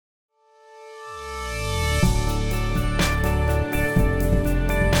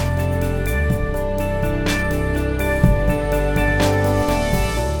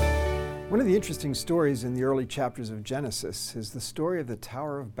interesting stories in the early chapters of Genesis is the story of the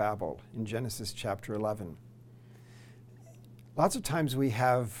Tower of Babel in Genesis chapter 11. Lots of times we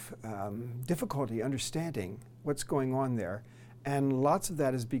have difficulty understanding what's going on there, and lots of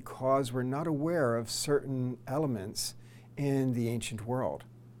that is because we're not aware of certain elements in the ancient world.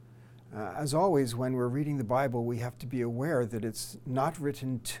 As always, when we're reading the Bible, we have to be aware that it's not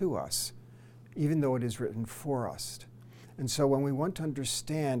written to us, even though it is written for us. And so when we want to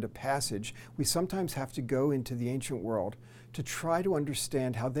understand a passage, we sometimes have to go into the ancient world to try to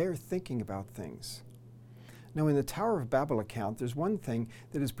understand how they're thinking about things. Now, in the Tower of Babel account, there's one thing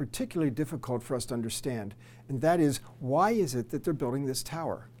that is particularly difficult for us to understand, and that is, why is it that they're building this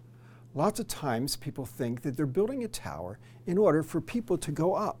tower? Lots of times people think that they're building a tower in order for people to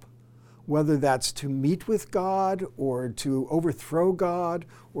go up, whether that's to meet with God or to overthrow God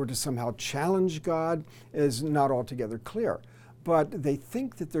or to somehow challenge God is not altogether clear. But they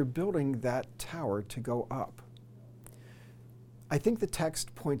think that they're building that tower to go up. I think the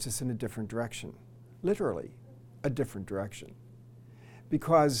text points us in a different direction, literally a different direction.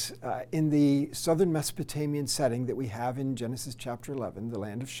 Because in the southern Mesopotamian setting that we have in Genesis chapter 11, the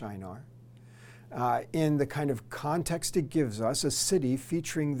land of Shinar, in the kind of context it gives us, a city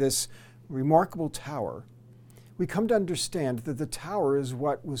featuring this remarkable tower, we come to understand that the tower is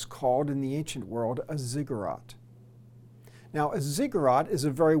what was called in the ancient world a ziggurat. Now, a ziggurat is a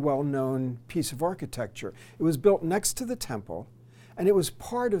very well-known piece of architecture. It was built next to the temple, and it was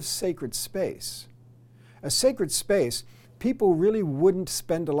part of sacred space. A sacred space, people really wouldn't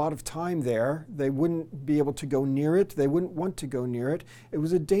spend a lot of time there. They wouldn't be able to go near it. They wouldn't want to go near it. It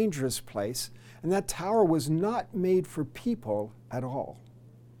was a dangerous place, and that tower was not made for people at all.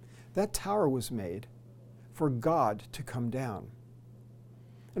 That tower was made for God to come down.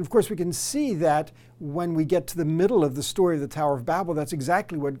 And of course, we can see that when we get to the middle of the story of the Tower of Babel, that's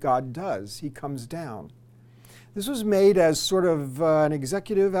exactly what God does. He comes down. This was made as sort of an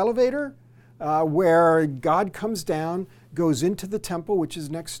executive elevator where God comes down, goes into the temple, which is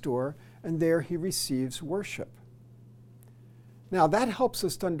next door, and there he receives worship. Now, that helps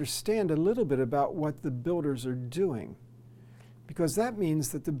us to understand a little bit about what the builders are doing, because that means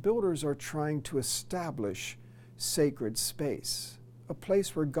that the builders are trying to establish sacred space, a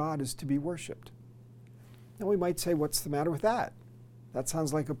place where God is to be worshipped. Now we might say, what's the matter with that? That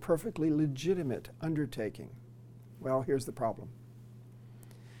sounds like a perfectly legitimate undertaking. Well, here's the problem.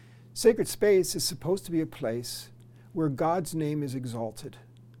 Sacred space is supposed to be a place where God's name is exalted.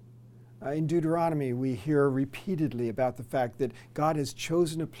 In Deuteronomy, we hear repeatedly about the fact that God has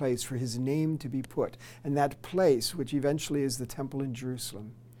chosen a place for his name to be put. And that place, which eventually is the temple in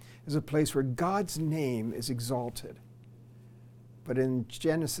Jerusalem, is a place where God's name is exalted. But in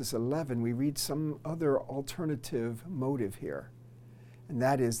Genesis 11, we read some other alternative motive here. And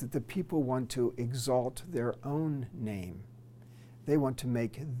that is that the people want to exalt their own name. They want to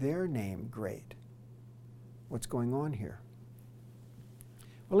make their name great. What's going on here?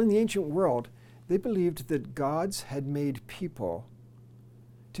 Well, in the ancient world, they believed that gods had made people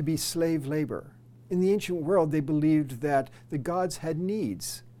to be slave labor. In the ancient world, they believed that the gods had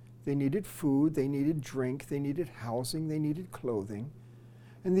needs. They needed food, they needed drink, they needed housing, they needed clothing.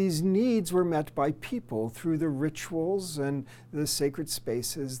 And these needs were met by people through the rituals and the sacred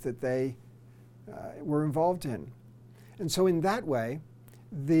spaces that they were involved in. And so in that way,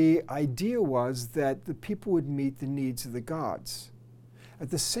 the idea was that the people would meet the needs of the gods. At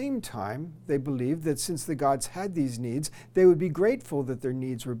the same time, they believed that since the gods had these needs, they would be grateful that their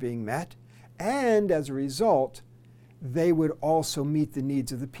needs were being met, and as a result, they would also meet the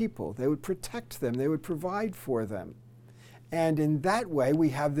needs of the people. They would protect them, they would provide for them. And in that way, we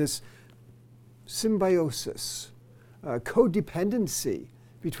have this symbiosis, codependency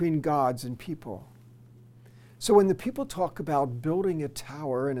between gods and people. So when the people talk about building a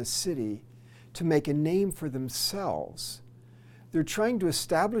tower in a city to make a name for themselves, they're trying to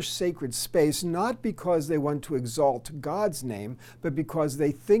establish sacred space not because they want to exalt God's name, but because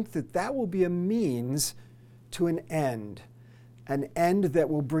they think that that will be a means to an end that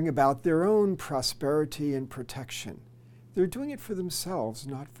will bring about their own prosperity and protection. They're doing it for themselves,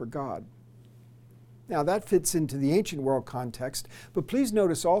 not for God. Now, that fits into the ancient world context, but please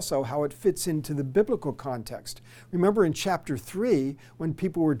notice also how it fits into the biblical context. Remember in chapter 3, when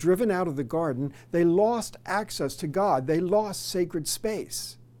people were driven out of the garden, they lost access to God. They lost sacred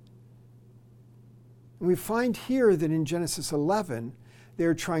space. And we find here that in Genesis 11,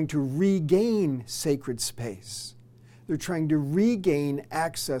 they're trying to regain sacred space. They're trying to regain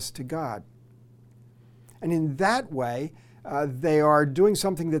access to God. And in that way, they are doing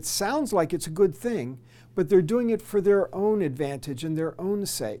something that sounds like it's a good thing, but they're doing it for their own advantage and their own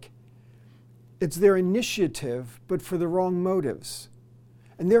sake. It's their initiative, but for the wrong motives.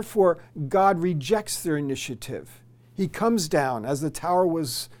 And therefore, God rejects their initiative. He comes down, as the tower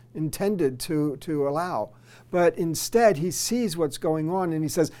was intended to allow. But instead, he sees what's going on and he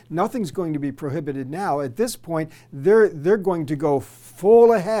says, nothing's going to be prohibited now. At this point, they're going to go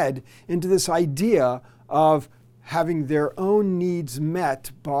full ahead into this idea of having their own needs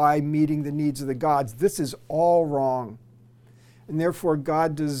met by meeting the needs of the gods. This is all wrong. And therefore,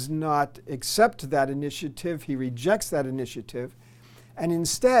 God does not accept that initiative. He rejects that initiative. And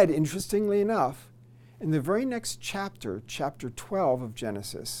instead, interestingly enough, in the very next chapter, chapter 12 of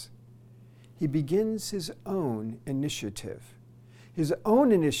Genesis, he begins his own initiative. His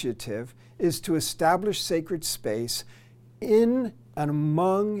own initiative is to establish sacred space in and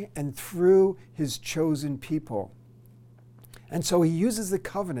among and through his chosen people. And so he uses the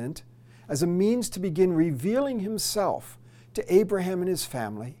covenant as a means to begin revealing himself to Abraham and his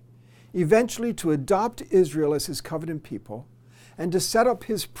family, eventually to adopt Israel as his covenant people, and to set up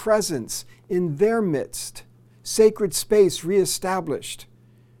his presence in their midst, sacred space reestablished.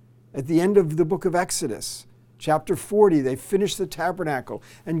 At the end of the book of Exodus, chapter 40, they finish the tabernacle,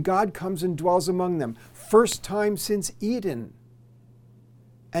 and God comes and dwells among them. First time since Eden.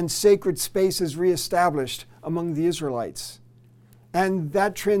 And sacred space is reestablished among the Israelites. And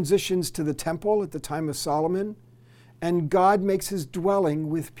that transitions to the temple at the time of Solomon, and God makes his dwelling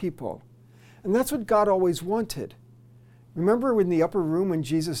with people. And that's what God always wanted. Remember in the upper room when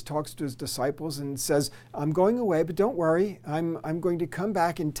Jesus talks to his disciples and says, I'm going away, but don't worry, I'm going to come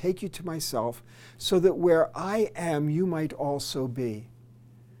back and take you to myself so that where I am, you might also be.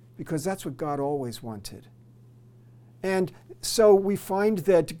 Because that's what God always wanted. And so we find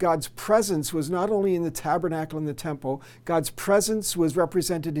that God's presence was not only in the tabernacle and the temple, God's presence was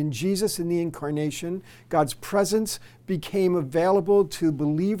represented in Jesus in the incarnation. God's presence became available to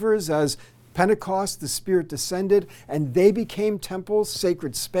believers as Pentecost, the Spirit descended, and they became temples,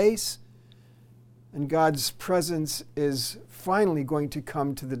 sacred space. And God's presence is finally going to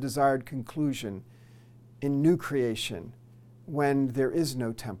come to the desired conclusion in new creation when there is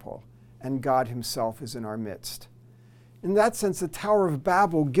no temple and God himself is in our midst. In that sense, the Tower of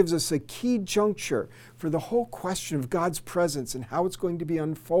Babel gives us a key juncture for the whole question of God's presence and how it's going to be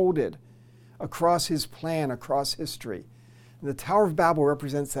unfolded across his plan, across history. And the Tower of Babel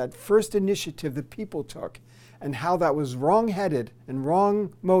represents that first initiative that people took and how that was wrong-headed and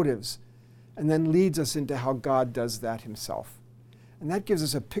wrong motives, and then leads us into how God does that himself. And that gives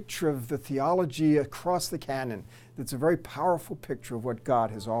us a picture of the theology across the canon that's a very powerful picture of what God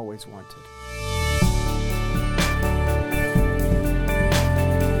has always wanted.